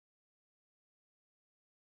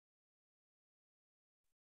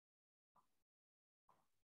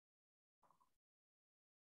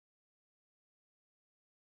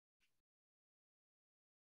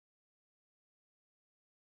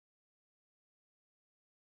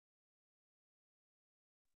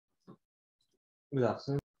Good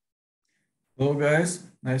afternoon. Hello guys,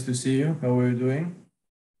 nice to see you. How are you doing?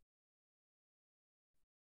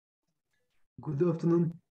 Good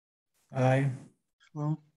afternoon. Hi,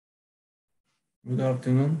 Hello. good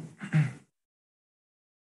afternoon.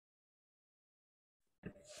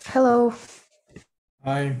 Hello.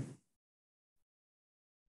 Hi.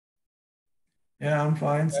 Yeah, I'm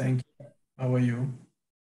fine, thank you. How are you?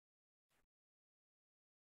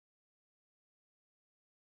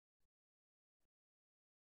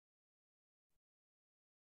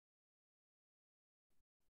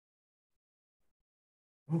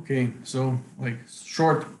 Okay, so like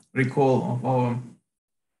short recall of our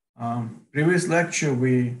previous lecture,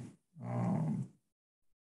 we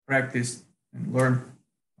practiced and learned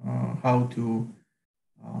how to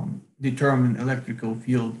determine electrical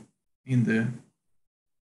field in the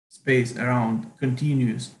space around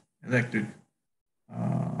continuous electric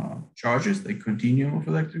charges, the continuum of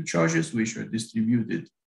electric charges, which are distributed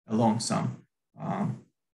along some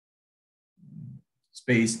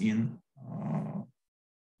space in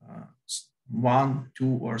 1,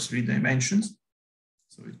 2, or 3 dimensions.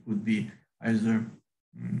 So it could be either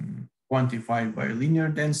quantified by linear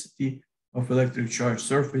density of electric charge,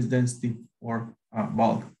 surface density, or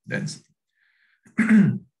bulk density.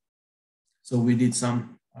 So we did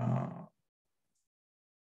some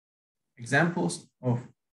examples of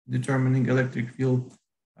determining electric field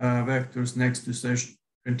vectors next to such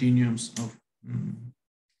continuums of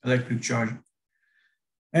electric charge.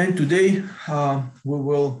 And today we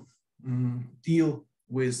will deal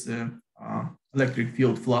with electric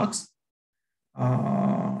field flux.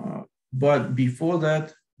 But before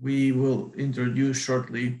that, we will introduce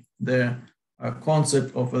shortly the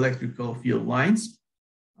concept of electrical field lines,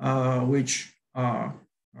 which are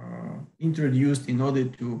introduced in order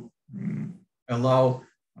to allow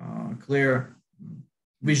clear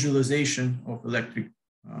visualization of electric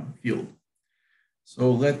field. So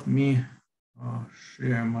let me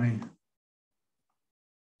share my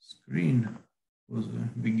screen for the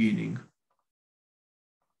beginning.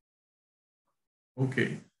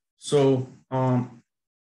 Okay, so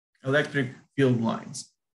electric field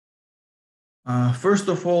lines. First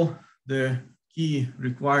of all, the key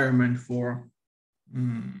requirement for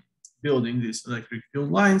building these electric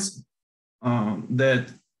field lines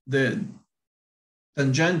that the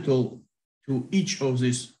tangential to each of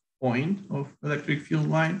these points of electric field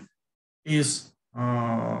line is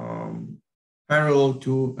parallel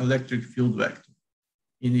to electric field vector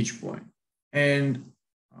in each point. And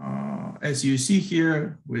as you see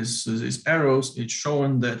here with these arrows, it's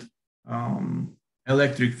shown that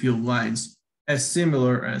electric field lines as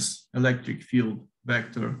similar as electric field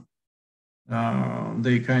vector,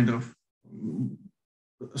 they kind of,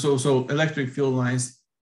 so electric field lines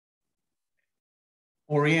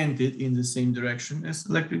oriented in the same direction as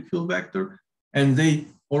electric field vector, and they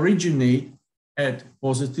originate at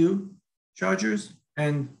positive charges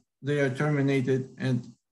and they are terminated at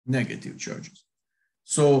negative charges.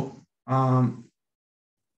 So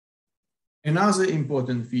another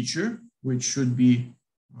important feature which should be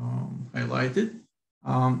highlighted,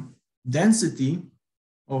 density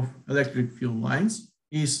of electric field lines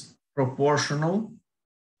is proportional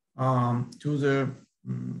to the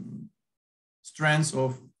strength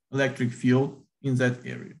of electric field in that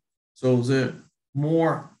area. So the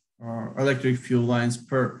more electric field lines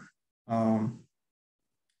per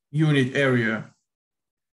unit area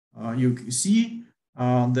you see,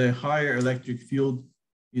 the higher electric field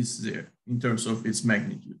is there in terms of its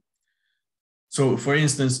magnitude. So for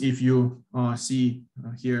instance, if you see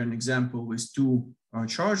here an example with two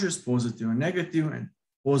charges, positive and negative, and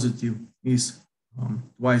positive is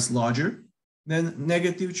twice larger than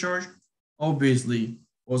negative charge, obviously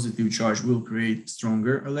positive charge will create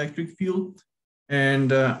stronger electric field.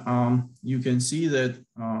 And you can see that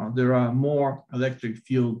there are more electric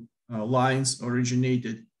field lines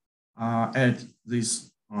originated at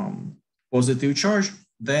this positive charge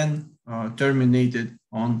than terminated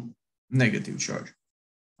on negative charge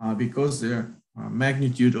because their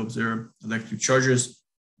magnitude of their electric charges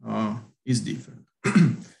is different.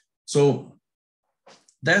 So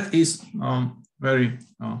that is very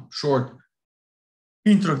short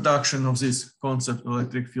introduction of this concept of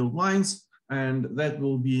electric field lines, and that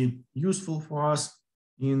will be useful for us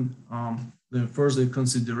in the further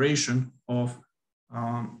consideration of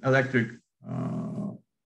electric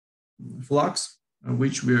flux,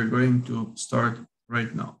 which we are going to start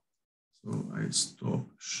right now. So I stop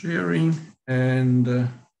sharing and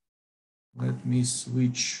let me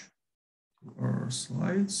switch to our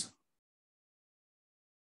slides.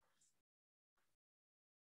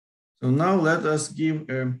 So now let us give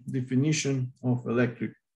a definition of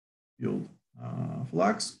electric field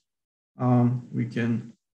flux. We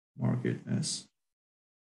can mark it as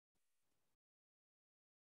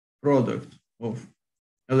product of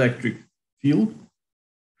electric field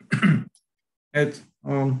at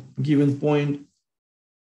given point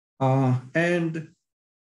and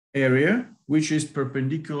area which is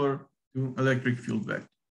perpendicular to electric field vector.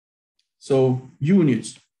 So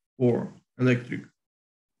units for electric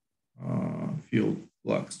field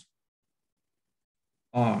flux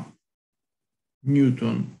are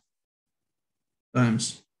Newton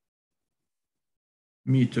times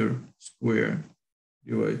meter square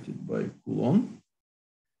divided by Coulomb.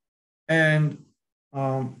 And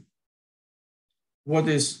what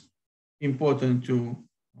is important to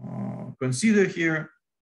consider here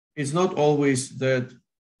is not always that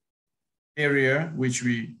area which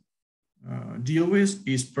we deal with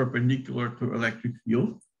is perpendicular to electric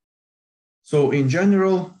field. So in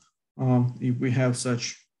general, if we have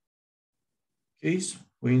such case,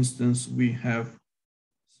 for instance, we have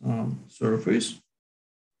some surface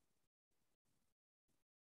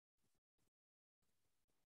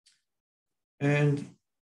and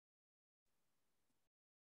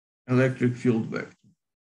electric field vector.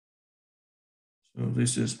 So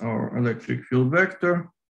this is our electric field vector.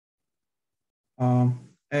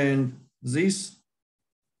 And this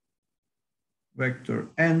vector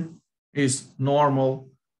n is normal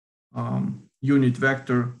unit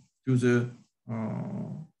vector to the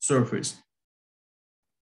surface.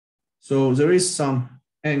 So there is some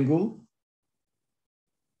angle,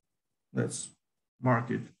 let's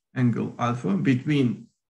mark it angle alpha, between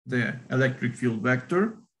the electric field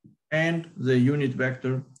vector and the unit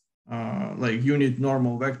vector, like unit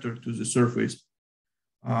normal vector to the surface,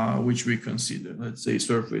 which we consider, let's say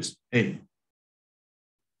surface A.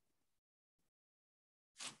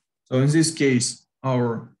 So in this case,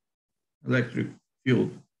 our electric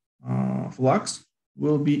field flux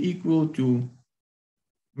will be equal to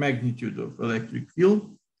magnitude of electric field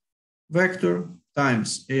vector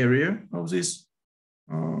times area of this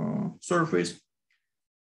surface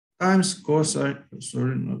times cosine,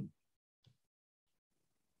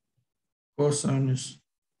 cosinus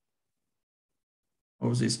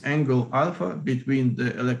of this angle alpha between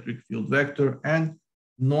the electric field vector and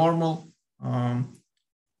normal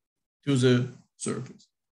to the surface.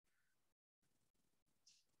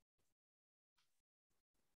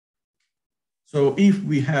 So if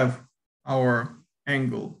we have our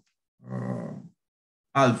angle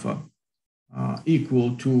alpha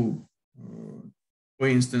equal to, for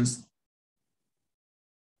instance,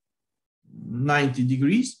 90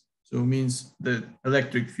 degrees, so means that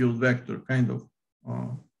electric field vector kind of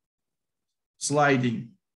sliding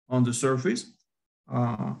on the surface,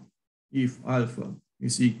 if alpha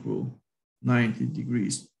is equal 90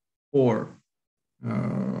 degrees or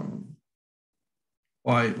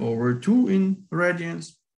pi over 2 in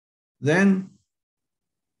radians, then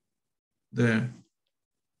the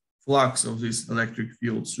flux of this electric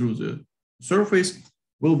field through the surface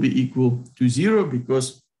will be equal to 0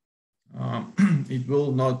 because it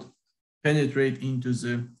will not penetrate into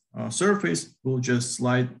the surface, it will just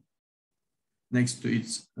slide next to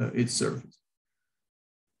its surface.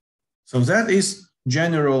 So that is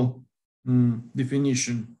general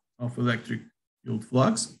definition of electric field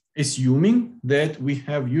flux, assuming that we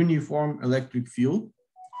have uniform electric field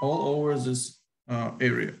all over this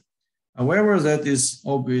area. However, that is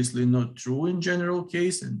obviously not true in general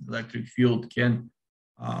case, and electric field can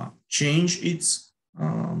change its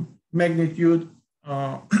magnitude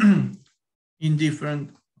in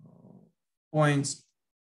different points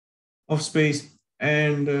of space.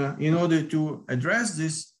 And in order to address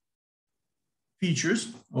these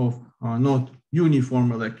features of not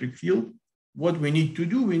uniform electric field, what we need to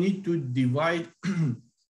do, we need to divide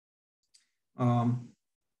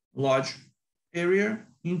large area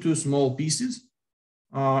into small pieces.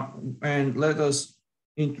 And let us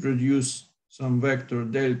introduce some vector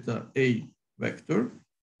delta A vector,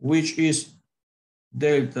 which is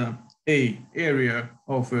delta A area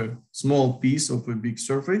of a small piece of a big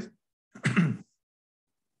surface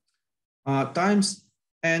times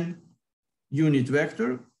n unit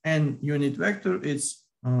vector. And unit vector is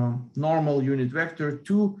normal unit vector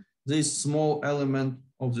to this small element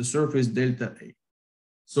of the surface delta A.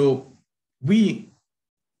 So we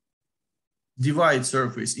divide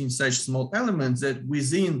surface in such small elements that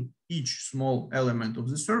within each small element of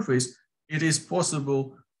the surface, it is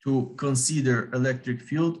possible to consider electric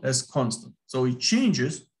field as constant. So it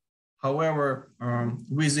changes, however,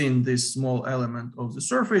 within this small element of the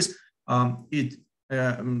surface, it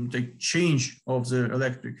the change of the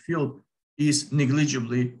electric field is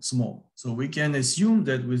negligibly small. So we can assume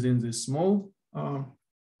that within this small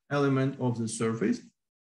element of the surface,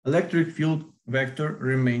 electric field vector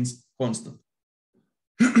remains constant.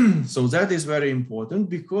 So that is very important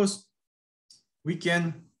because we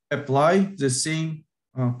can apply the same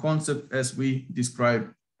concept as we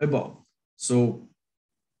described above. So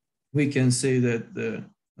we can say that the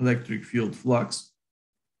electric field flux,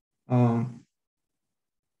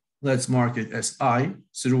 let's mark it as I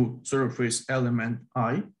through surface element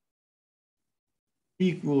I,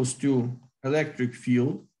 equals to electric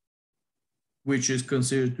field, which is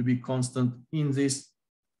considered to be constant in this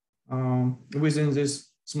within this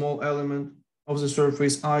small element of the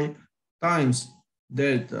surface I, times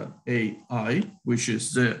delta AI, which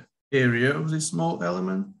is the area of this small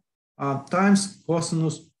element, times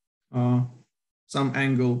cosinus some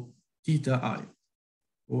angle theta I,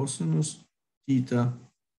 cosinus theta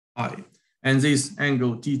I. And this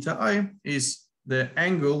angle theta I is the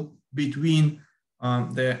angle between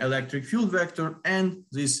the electric field vector and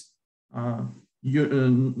this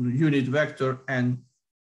unit vector n,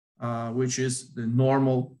 which is the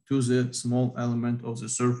normal to the small element of the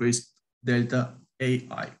surface delta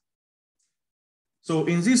AI. So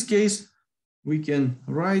in this case, we can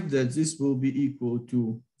write that this will be equal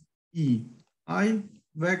to EI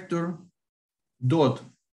vector dot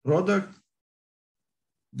product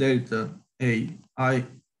delta AI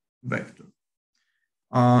vector.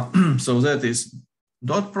 So that is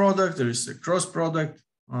dot product, there is a cross product,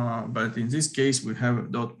 but in this case we have a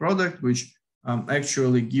dot product which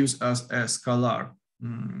actually gives us a scalar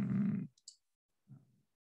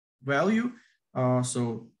value.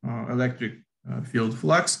 So electric field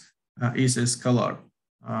flux is a scalar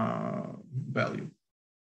value.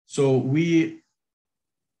 So we,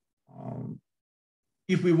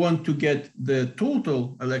 if we want to get the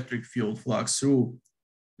total electric field flux through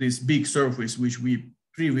this big surface, which we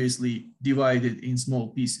previously divided in small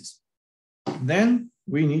pieces, then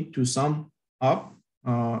we need to sum up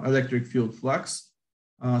electric field flux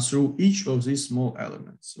through each of these small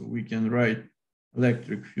elements. So we can write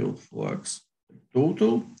electric field flux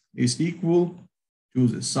total is equal to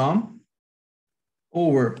the sum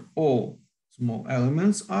over all small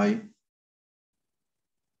elements I,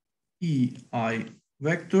 EI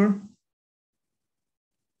vector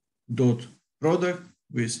dot product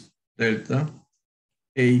with delta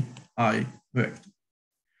AI vector.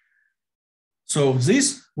 So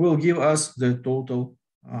this will give us the total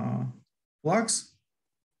flux,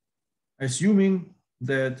 assuming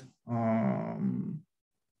that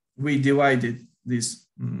we divided this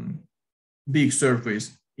big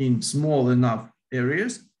surface in small enough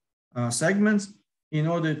areas, segments, in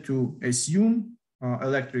order to assume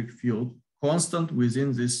electric field constant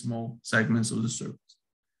within these small segments of the surface.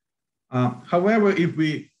 However, if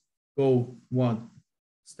we go one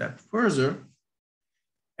step further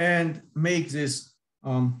and make this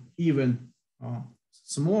even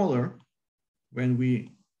smaller, when we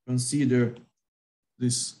consider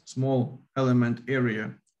this small element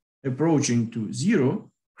area approaching to 0,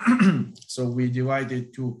 so we divide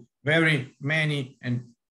it to very many and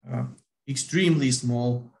extremely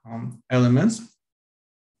small elements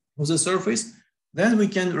of the surface, then we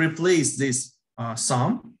can replace this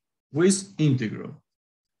sum with integral.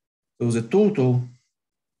 So the total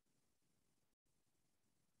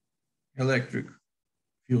electric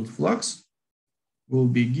field flux will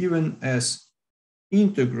be given as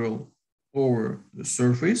integral over the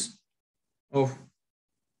surface of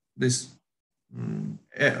this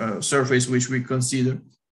surface which we consider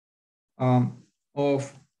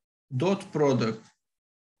of dot product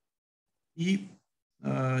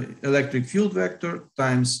electric field vector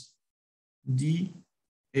times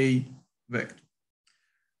dA vector.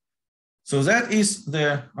 So that is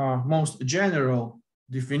the most general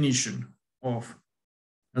definition of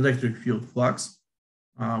electric field flux,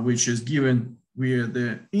 which is given via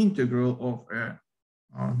the integral of a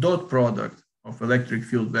dot product of electric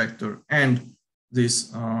field vector and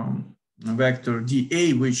this vector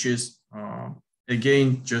dA, which is,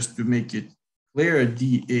 again, just to make it clear,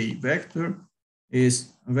 dA vector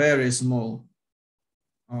is a very small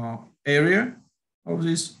area of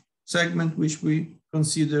this segment, which we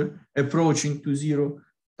consider approaching to 0,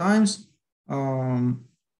 times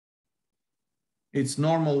its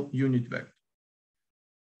normal unit vector.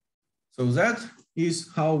 So that is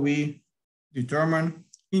how we determine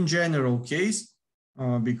in general case,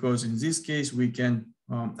 because in this case we can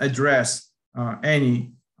address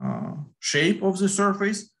any shape of the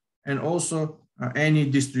surface and also any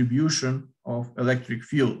distribution of electric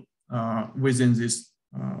field within this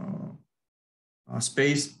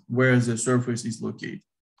space where the surface is located.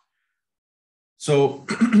 So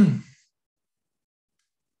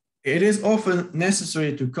it is often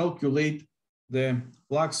necessary to calculate the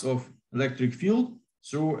flux of electric field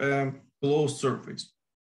through a closed surface.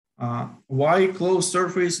 Why closed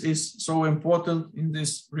surface is so important in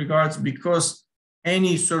this regards? Because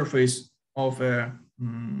any surface of a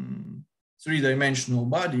three-dimensional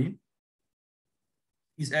body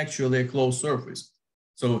is actually a closed surface.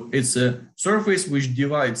 So it's a surface which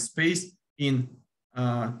divides space in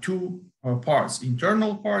two parts,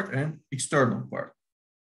 internal part and external part.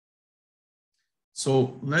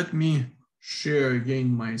 So let me share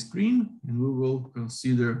again my screen, and we will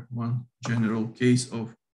consider one general case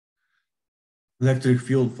of electric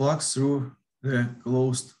field flux through the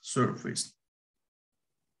closed surface.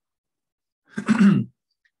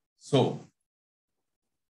 So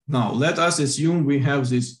now let us assume we have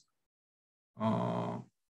this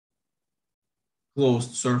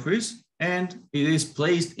closed surface and it is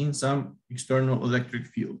placed in some external electric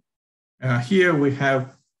field. Here we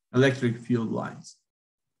have electric field lines.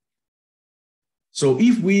 So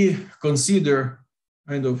if we consider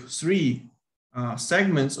kind of three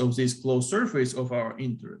segments of this closed surface of our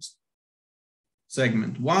interest,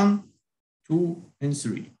 segment 1, 2, and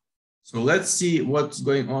 3. So let's see what's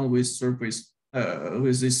going on with surface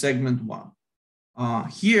with this segment 1.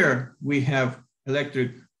 Here we have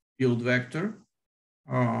electric field vector,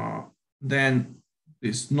 then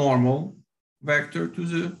this normal vector to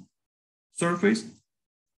the surface,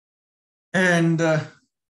 and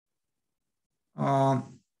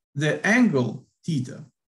the angle theta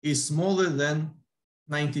is smaller than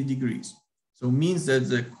 90 degrees. So means that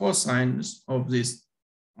the cosines of this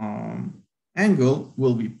angle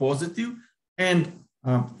will be positive, and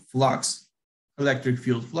flux, electric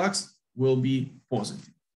field flux, will be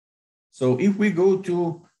positive. So if we go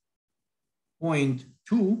to point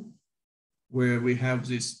 2, where we have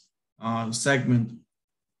this segment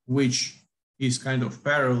which is kind of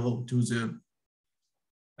parallel to the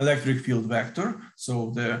electric field vector, so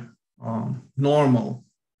the normal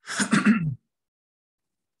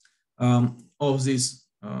of this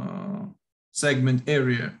segment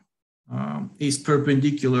area is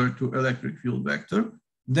perpendicular to electric field vector,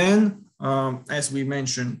 then as we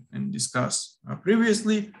mentioned and discussed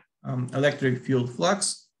previously, electric field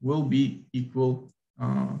flux will be equal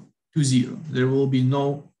to 0. There will be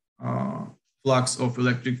no flux of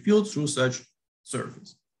electric field through such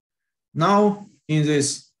surface. Now in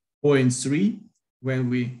this point 3, when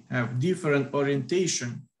we have different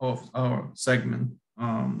orientation of our segment,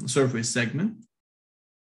 surface segment,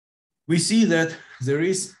 we see that there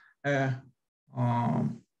is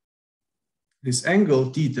this angle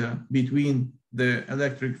theta between the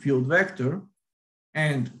electric field vector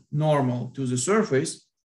and normal to the surface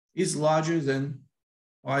is larger than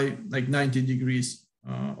pi, like 90 degrees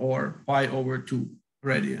or pi over 2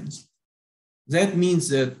 radians. That means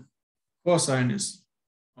that cosinus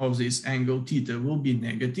of this angle theta will be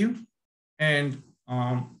negative, and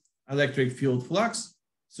electric field flux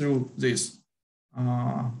through this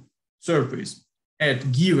surface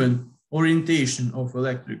at given orientation of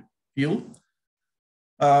electric field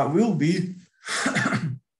will be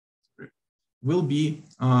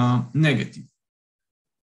negative.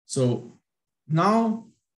 So now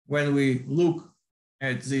when we look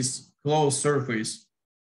at this closed surface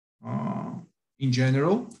in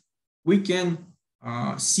general, we can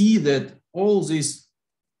see that all these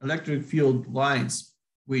electric field lines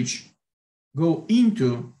which go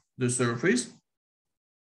into the surface,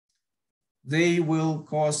 they will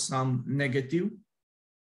cause some negative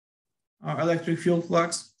electric field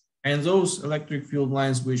flux, and those electric field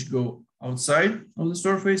lines which go outside of the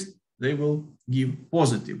surface, they will give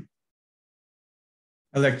positive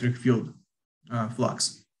electric field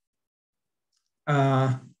flux.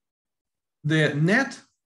 The net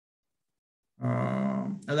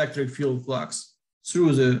electric field flux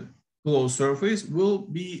through the closed surface will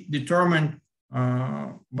be determined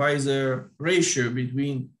by the ratio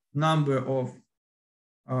between number of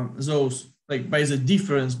those, like by the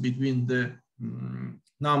difference between the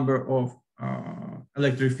number of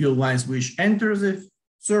electric field lines which enter the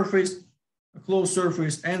surface, a closed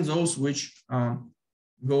surface, and those which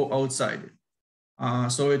go outside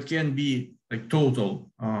it. So it can be like total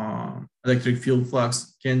electric field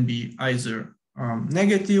flux can be either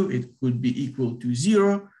negative, it could be equal to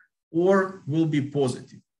 0, or will be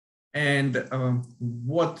positive. And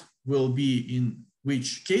what will be in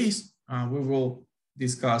which case, we will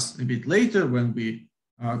discuss a bit later when we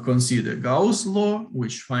consider Gauss' law,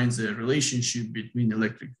 which finds a relationship between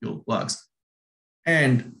electric field flux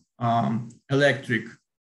and electric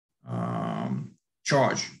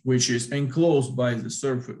charge, which is enclosed by the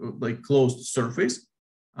surface, like closed surface.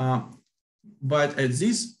 But at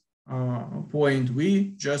this point,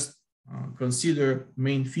 we just consider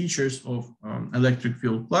main features of electric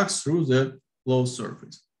field flux through the closed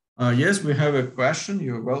surface. Yes, we have a question.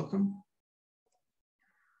 You're welcome.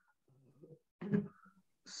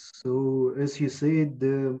 So, as you said,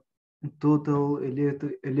 the total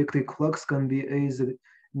electric flux can be either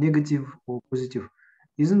negative or positive.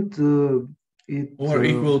 Isn't it Or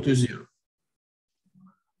equal to zero.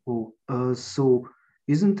 so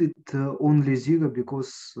isn't it only zero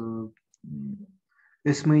because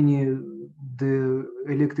as many the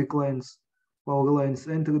electric lines, power lines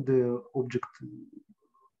enter the object,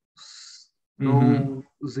 so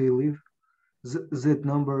they leave, that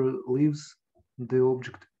number leaves the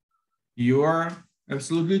object. You are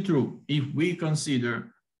absolutely true. If we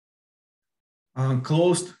consider a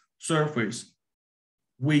closed surface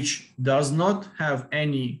which does not have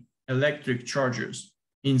any electric charges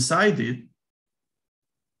inside it,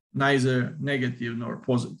 neither negative nor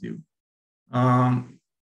positive,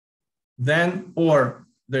 then, or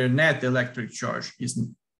their net electric charge is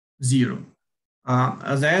zero.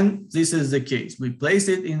 Then this is the case. We place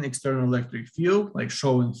it in external electric field, like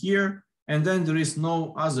shown here, and then there is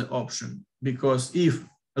no other option, because if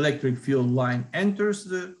electric field line enters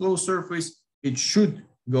the closed surface, it should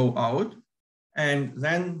go out, and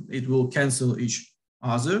then it will cancel each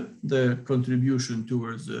other, the contribution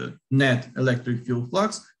towards the net electric field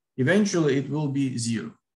flux. Eventually, it will be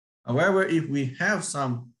zero. However, if we have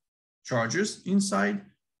some charges inside,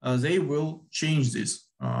 they will change this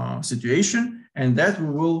situation, and that we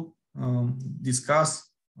will discuss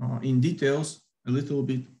in details a little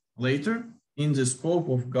bit later in the scope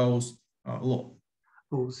of Gauss law.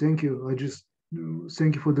 Oh, thank you.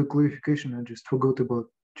 Thank you for the clarification. I just forgot about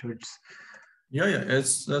charges. Yeah,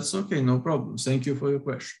 that's okay, no problem. Thank you for your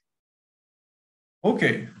question.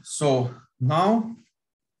 Okay, so now,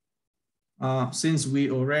 since we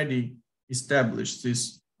already established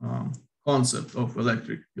this concept of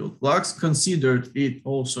electric field flux, considered it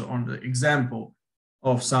also on the example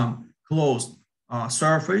of some closed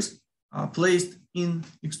surface placed in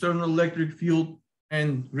external electric field,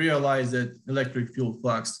 and realized that electric field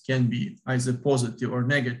flux can be either positive or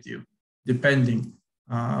negative, depending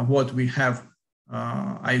what we have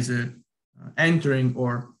either entering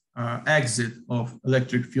or exit of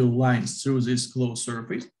electric field lines through this closed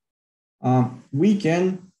surface. We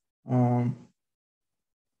can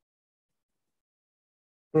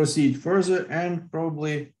proceed further and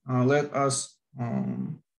probably let us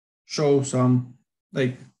show some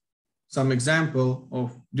example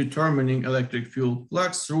of determining electric field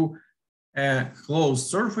flux through a closed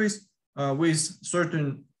surface with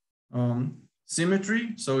certain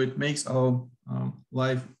symmetry, so it makes our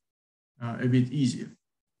life a bit easier.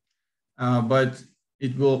 But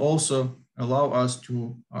it will also allow us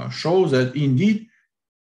to show that indeed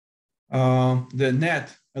the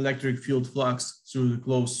net electric field flux through the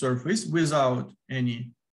closed surface without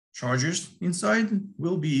any charges inside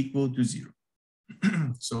will be equal to zero.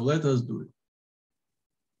 So let us do it.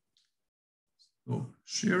 So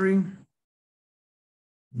sharing.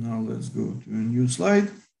 Now let's go to a new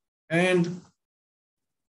slide, and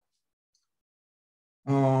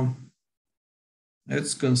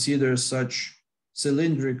let's consider such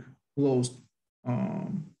cylindric closed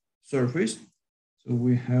surface. So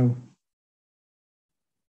we have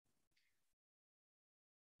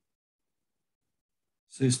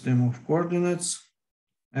system of coordinates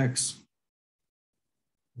x,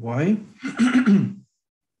 y.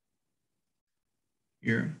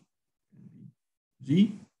 Here,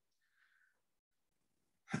 z.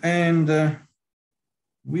 And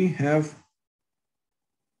we have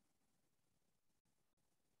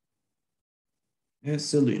a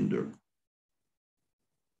cylinder.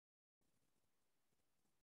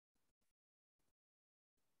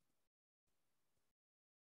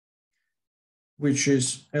 Which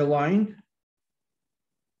is aligned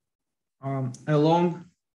along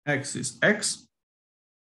axis x.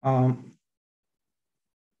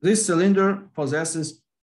 This cylinder possesses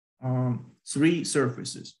three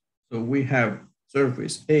surfaces. So we have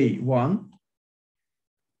surface A1,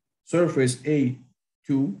 surface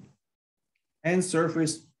A2, and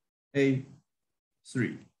surface A3.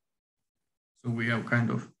 So we have kind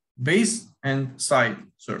of base and side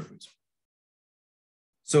surface.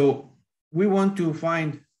 So we want to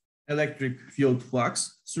find electric field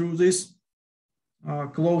flux through this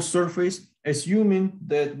closed surface, assuming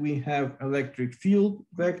that we have electric field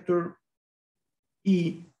vector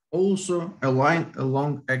E also aligned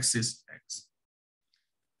along axis x.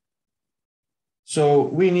 So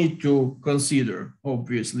we need to consider,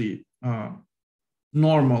 obviously,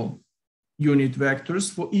 normal unit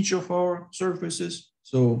vectors for each of our surfaces.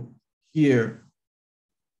 So here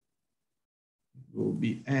will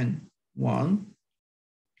be N1,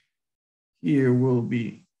 here will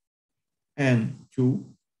be N2,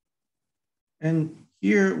 and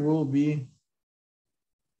here will be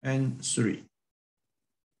N3.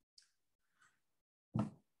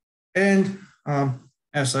 And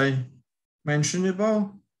as I mentioned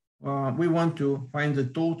above, we want to find the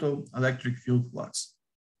total electric field flux.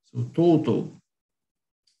 So total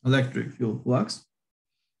electric field flux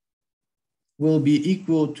will be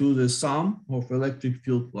equal to the sum of electric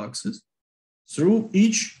field fluxes through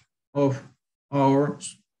each of our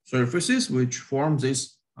surfaces, which form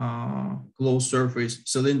this closed surface,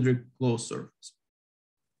 cylindric closed surface.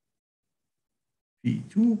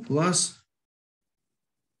 P2 plus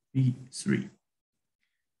P3.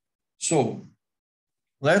 So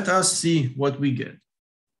let us see what we get.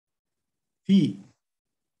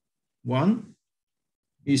 P1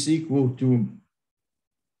 is equal to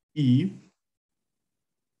E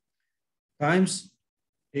times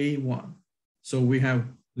A1. So we have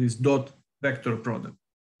this dot vector product.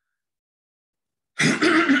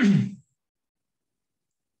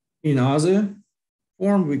 In other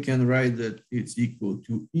form, we can write that it's equal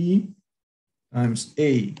to E times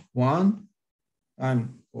A1 times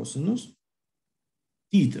cosinus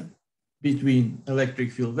theta between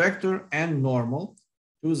electric field vector and normal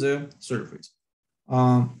to the surface.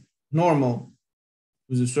 Normal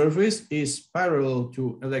to the surface is parallel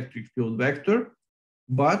to electric field vector,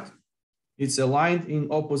 but it's aligned in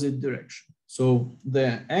opposite direction. So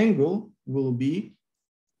the angle will be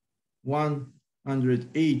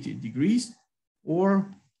 180 degrees or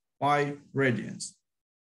 5 radians.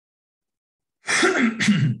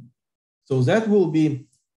 So that will be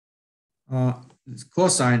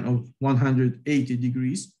cosine of 180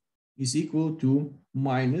 degrees is equal to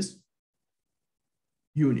minus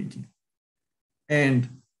unity.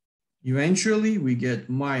 And eventually we get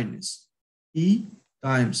minus E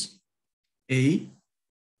times A1.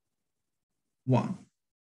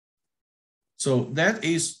 So that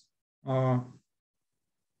is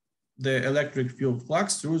the electric field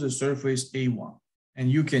flux through the surface A1. And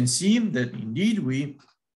you can see that indeed we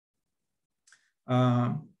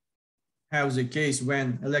have the case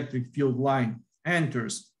when electric field line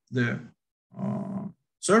enters the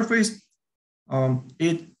surface,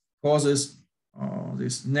 it causes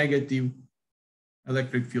this negative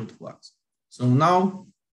electric field flux. So now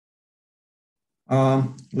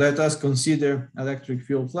let us consider electric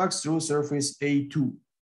field flux through surface A2.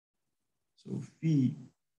 So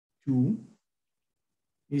Phi2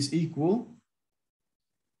 is equal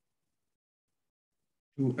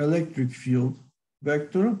to electric field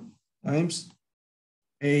vector times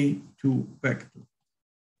A2 vector.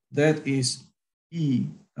 That is E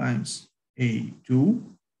times A2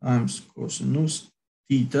 times cosinus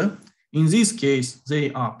theta. In this case,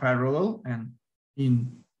 they are parallel and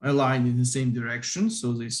aligned in the same direction.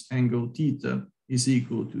 So this angle theta is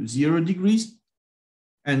equal to 0 degrees,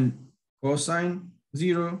 and cosine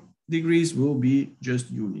 0 degrees will be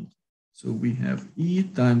just unit. So we have E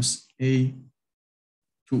times A2.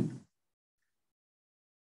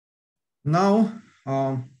 Now,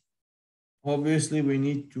 obviously, we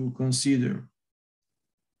need to consider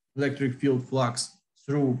electric field flux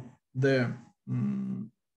through the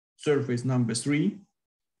surface number 3.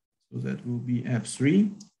 So that will be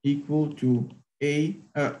F3 equal to A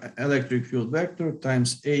electric field vector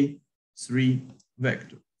times A3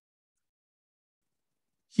 vector.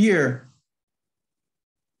 Here,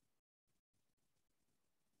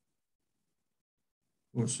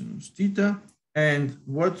 cosinus theta, and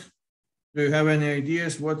what, do you have any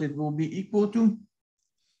ideas what it will be equal to?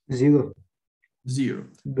 0. 0.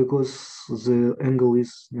 Because the angle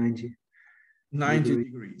is 90. 90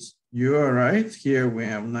 degrees. You are right. Here we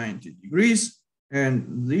have 90 degrees,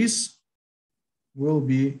 and this will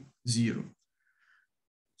be 0.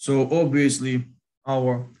 So obviously,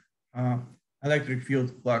 our electric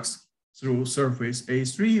field flux through surface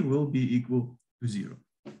A3 will be equal to 0.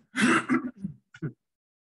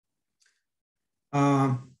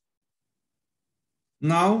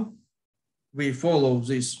 Now we follow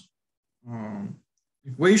this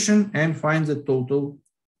equation and find the total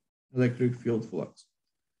electric field flux.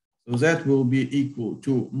 So that will be equal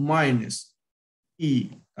to minus E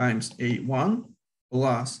times A1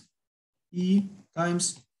 plus E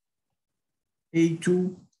times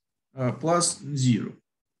A2 plus 0.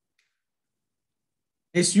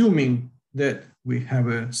 Assuming that we have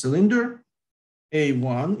a cylinder,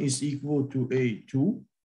 A1 is equal to A2,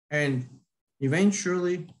 and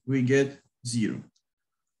eventually we get 0.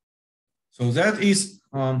 So that is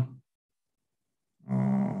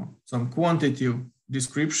some quantitative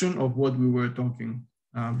description of what we were talking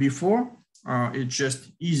before. It's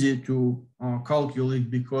just easy to calculate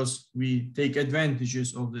because we take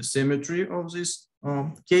advantages of the symmetry of this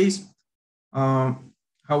case.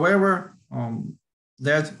 However,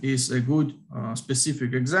 that is a good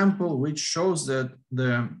specific example which shows that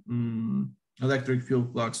the electric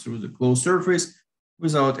field flux through the closed surface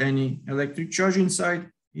without any electric charge inside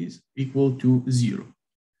is equal to 0.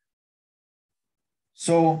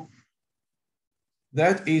 So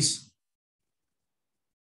that is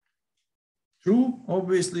true,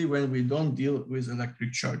 obviously, when we don't deal with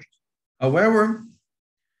electric charges. However,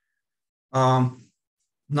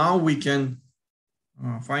 now we can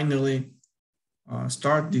finally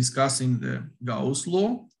start discussing the Gauss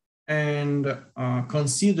law and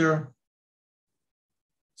consider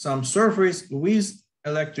some surface with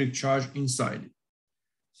electric charge inside it.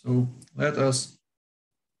 So let us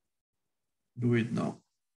do it now.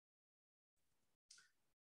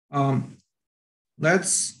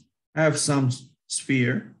 Let's have some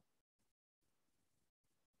sphere.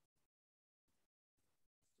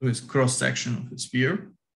 So it's cross-section of the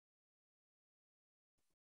sphere.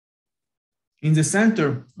 In the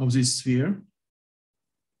center of this sphere,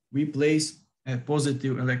 we place a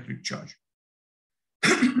positive electric charge.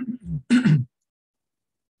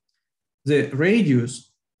 The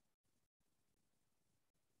radius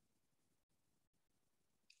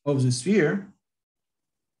of the sphere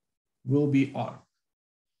will be r.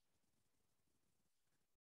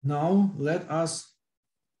 Now let us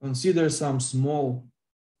consider some small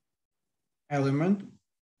element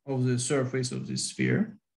of the surface of this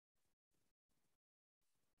sphere.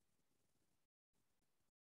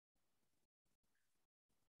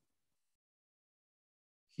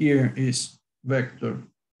 Here is vector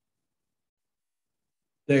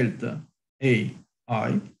delta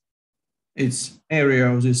AI. It's area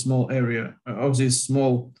of this small area of this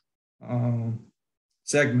small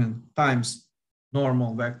segment times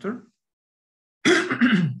normal vector.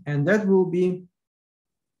 And that will be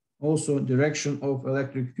also direction of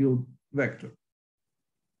electric field vector,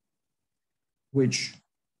 which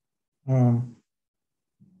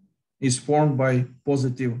is formed by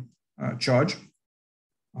positive charge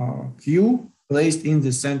Q placed in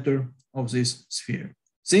the center of this sphere.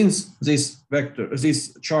 Since this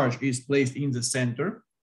charge is placed in the center,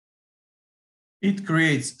 it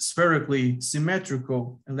creates spherically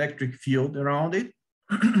symmetrical electric field around it.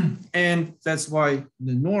 And that's why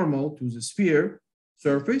the normal to the sphere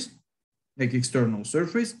surface, like external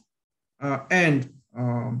surface, and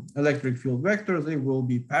electric field vector, they will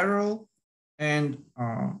be parallel and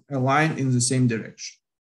aligned in the same direction.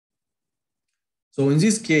 So in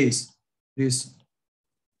this case, this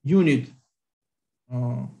unit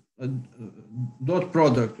dot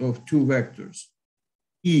product of two vectors,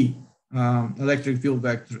 E electric field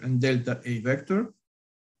vector and delta A vector,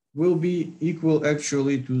 will be equal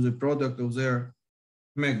actually to the product of their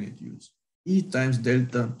magnitudes, E times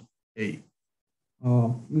delta A.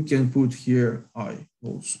 We can put here I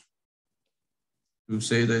also to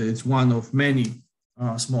say that it's one of many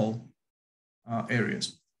small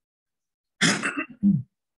areas.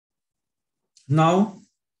 Now,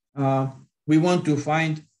 we want to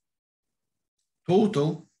find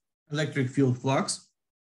total electric field flux,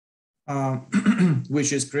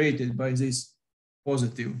 which is created by this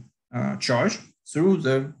positive charge through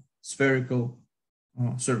the spherical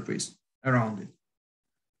surface around it.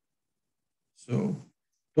 So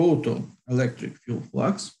total electric field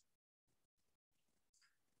flux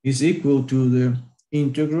is equal to the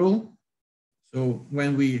integral. So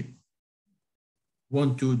when we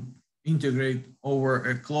want to integrate over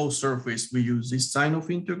a closed surface, we use this sign of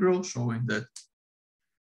integral, showing that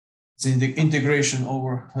it's in the integration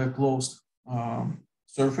over a closed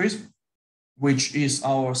surface, which is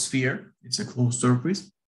our sphere. It's a closed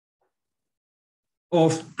surface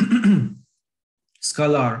of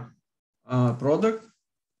scalar product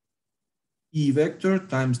E vector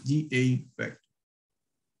times dA vector.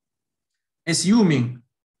 Assuming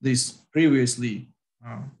this previously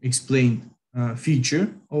explained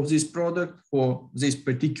feature of this product for this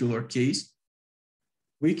particular case,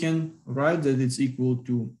 we can write that it's equal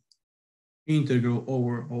to integral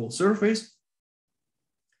over whole surface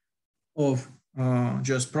of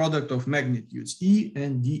just product of magnitudes E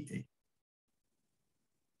and dA.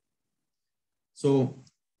 So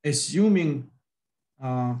assuming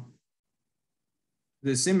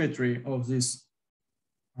the symmetry of this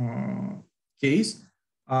case,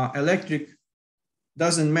 electric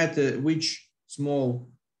doesn't matter which small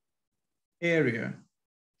area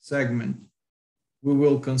segment we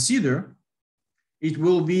will consider, it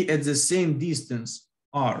will be at the same distance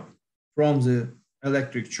r from the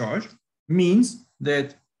electric charge, means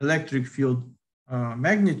that electric field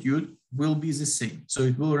magnitude will be the same. So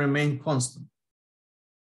it will remain constant.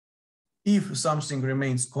 If something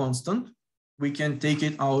remains constant, we can take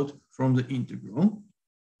it out from the integral.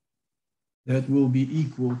 That will be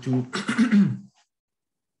equal to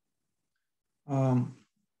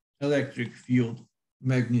electric field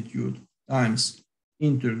magnitude times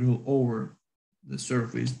integral over the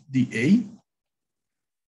surface dA.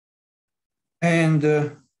 And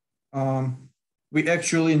we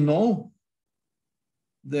actually know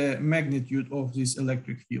the magnitude of this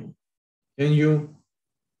electric field. Can you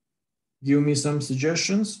give me some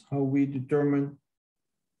suggestions how we determine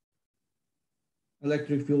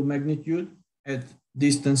electric field magnitude at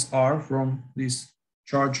distance r from this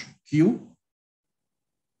charge Q?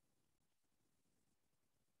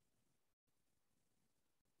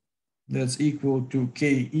 That's equal to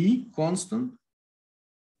Ke constant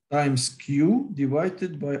times Q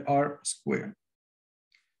divided by R squared.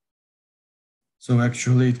 So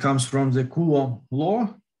actually it comes from the Coulomb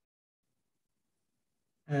law.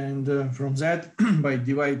 And from that, by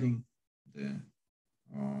dividing the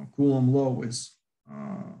Coulomb law with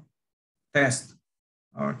test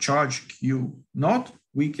charge Q naught,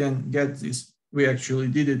 we can get this. We actually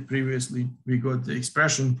did it previously. We got the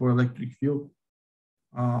expression for electric field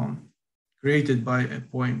created by a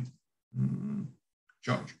point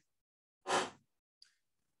charge.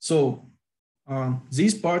 So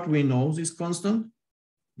this part we know, this constant.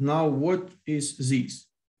 Now what is this?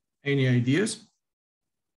 Any ideas?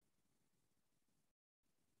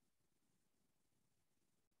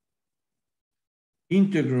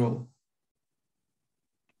 Integral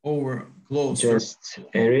over closed just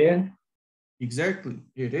area. Exactly,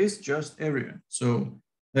 it is just area. So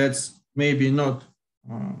that's maybe not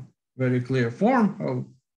very clear form, how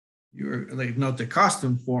you're like not a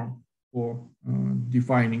custom form for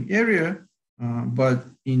defining area, but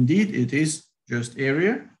indeed it is just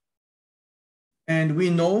area. And we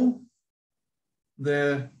know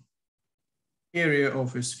the area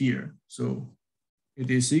of a sphere. So it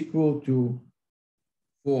is equal to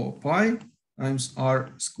 4 pi times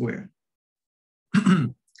r squared.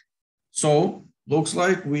 So looks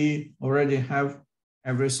like we already have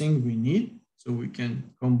everything we need. So we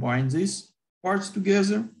can combine these parts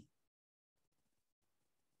together.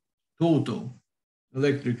 Total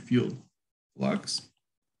electric field flux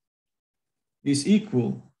is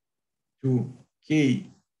equal to Ke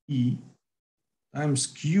times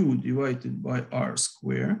Q divided by R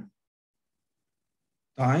squared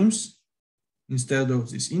times, instead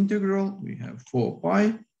of this integral, we have 4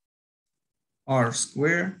 pi R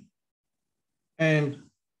squared, and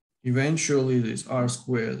eventually this R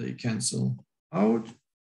squared, they cancel out.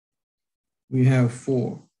 We have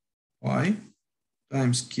 4 pi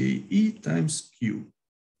times Ke times Q.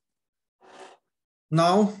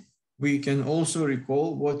 Now we can also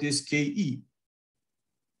recall what is Ke.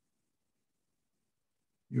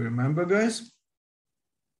 You remember, guys?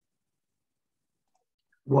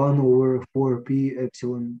 1 over 4p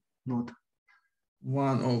epsilon naught.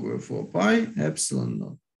 1 over 4 pi epsilon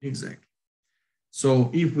naught, exactly. So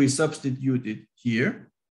if we substitute it here,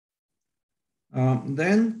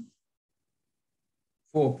 then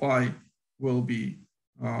 4 pi will be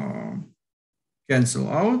cancel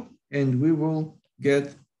out, and we will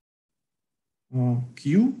get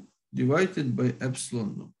Q divided by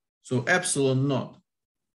epsilon naught. So epsilon naught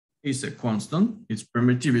is a constant, it's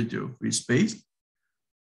permittivity of free space,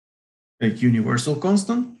 like universal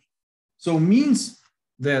constant. So means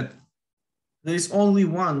that there is only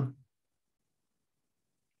one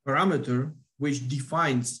parameter which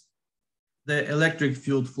defines the electric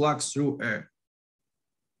field flux through a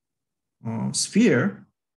sphere,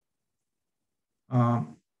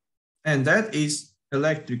 and that is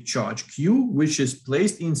electric charge Q, which is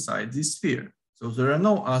placed inside this sphere. So there are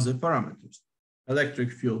no other parameters.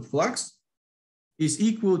 Electric field flux is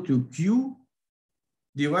equal to Q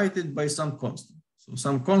divided by some constant. So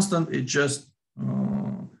some constant, it just,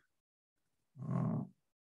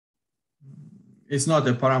 it's not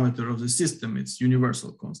a parameter of the system, it's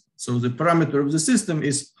universal constant. So the parameter of the system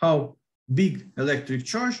is how big electric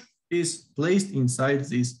charge is placed inside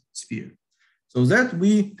this sphere. So that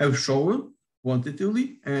we have shown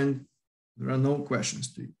quantitatively, and there are no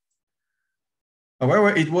questions to it. However,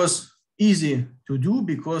 it was easy to do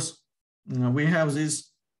because we have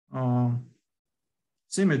this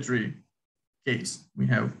symmetry case. We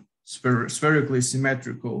have spherically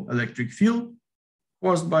symmetrical electric field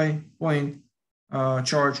caused by point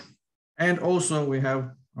charge, And also we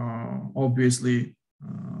have obviously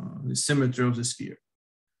the symmetry of the sphere.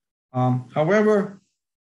 However,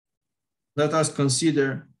 let us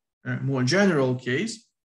consider a more general case,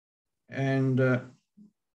 and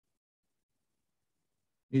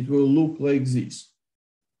it will look like this.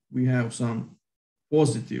 We have some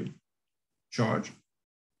positive charge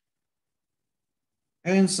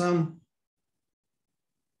and some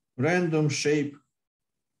random shape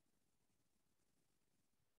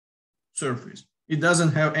surface. It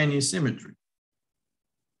doesn't have any symmetry.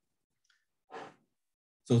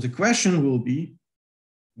 So the question will be,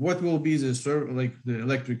 what will be the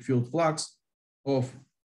electric field flux of,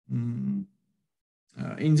 in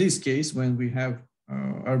this case, when we have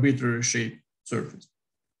arbitrary shaped surface,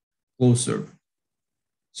 closed surface.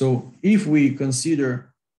 So if we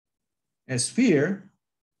consider a sphere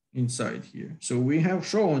inside here, so we have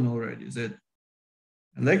shown already that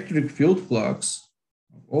electric field flux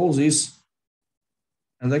of all these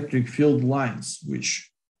electric field lines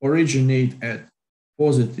which originate at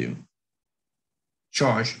positive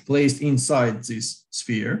charge placed inside this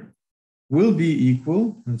sphere will be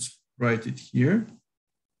equal, let's write it here,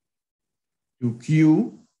 to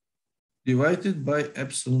Q divided by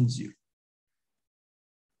epsilon 0.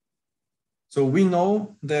 So we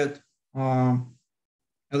know that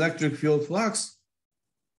electric field flux,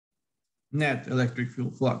 net electric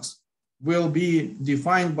field flux, will be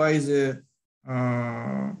defined by the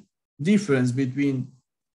difference between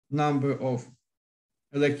number of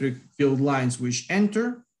electric field lines which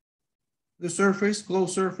enter the surface,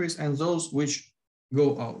 closed surface, and those which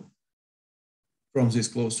go out from this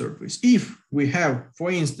closed surface. If we have,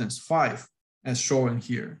 for instance, 5, as shown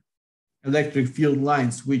here, electric field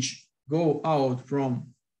lines which go out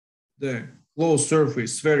from the closed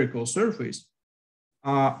surface, spherical surface,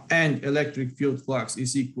 and electric field flux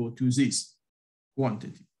is equal to this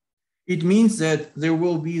quantity, it means that there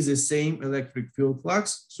will be the same electric field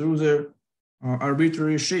flux through the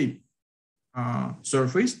arbitrary shape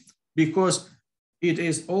surface, because it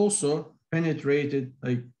is also penetrated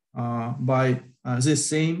by the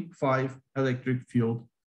same 5 electric field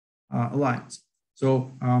lines.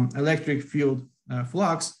 So electric field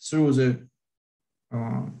flux through the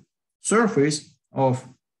surface of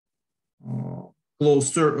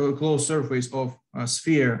closed surface of a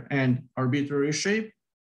sphere and arbitrary shape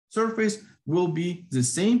surface will be the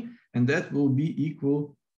same, and that will be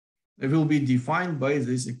equal, it will be defined by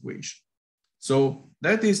this equation. So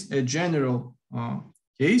that is a general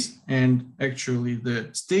case, and actually the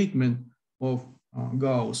statement of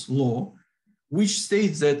Gauss' law, which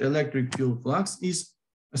states that electric field flux is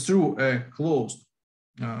through a closed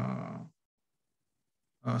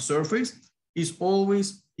surface is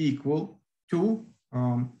always equal to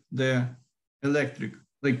the electric,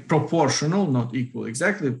 proportional, not equal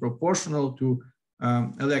exactly, proportional to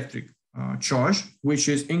electric charge, which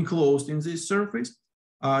is enclosed in this surface,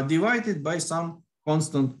 divided by some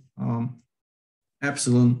constant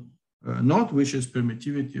epsilon naught, which is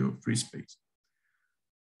permittivity of free space.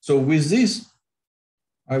 So with this,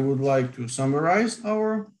 I would like to summarize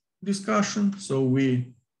our discussion. So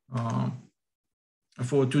we,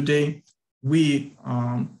 for today, we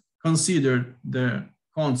considered the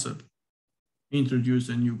concept, introduced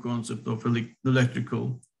a new concept of electric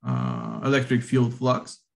field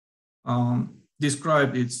flux,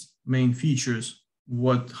 described its main features,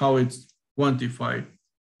 how it's quantified,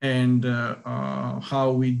 and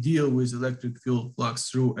how we deal with electric field flux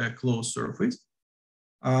through a closed surface.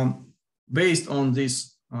 Based on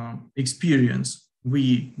this experience,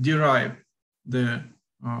 we derive the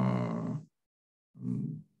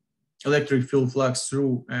electric field flux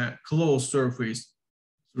through a closed surface,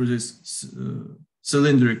 through this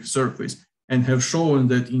cylindric surface, and have shown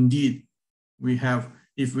that indeed we have,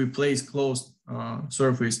 if we place closed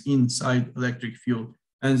surface inside electric field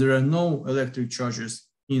and there are no electric charges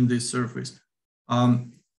in this surface,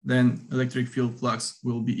 then electric field flux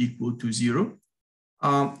will be equal to 0.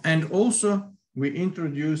 And also we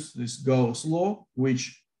introduce this Gauss law,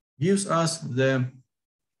 which gives us the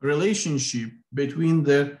relationship between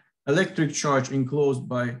the electric charge enclosed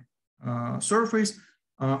by surface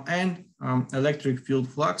and electric field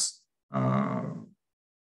flux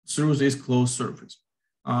through this closed surface.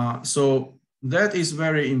 So that is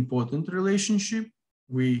very important relationship.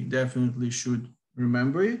 We definitely should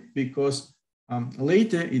remember it, because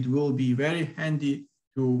later it will be very handy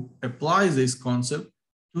to apply this concept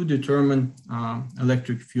to determine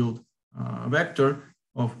electric field vector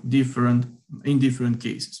of in different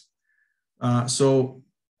cases. So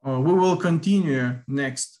we will continue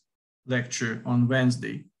next lecture on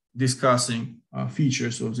Wednesday, discussing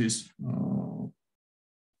features of this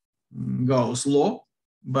Gauss law,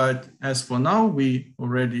 but as for now, we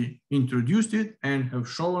already introduced it and have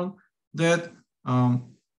shown that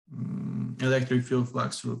electric field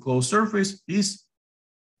flux through a closed surface is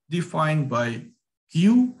defined by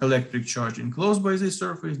Q, electric charge enclosed by this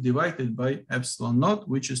surface, divided by epsilon naught,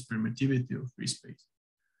 which is permittivity of free space.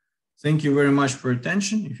 Thank you very much for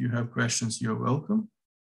attention. If you have questions, you're welcome.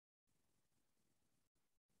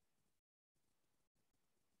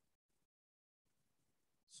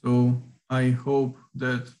 So I hope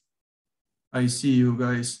that I see you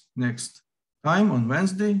guys next time on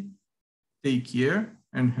Wednesday. Take care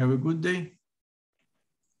and have a good day.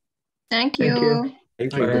 Thank Thank you. you.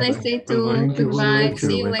 Thank Have a you. nice day too. Bye-bye. Thank you. Good Goodbye. lecture.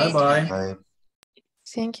 See you later. Bye-bye. Bye.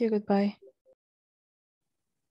 Thank you. Goodbye.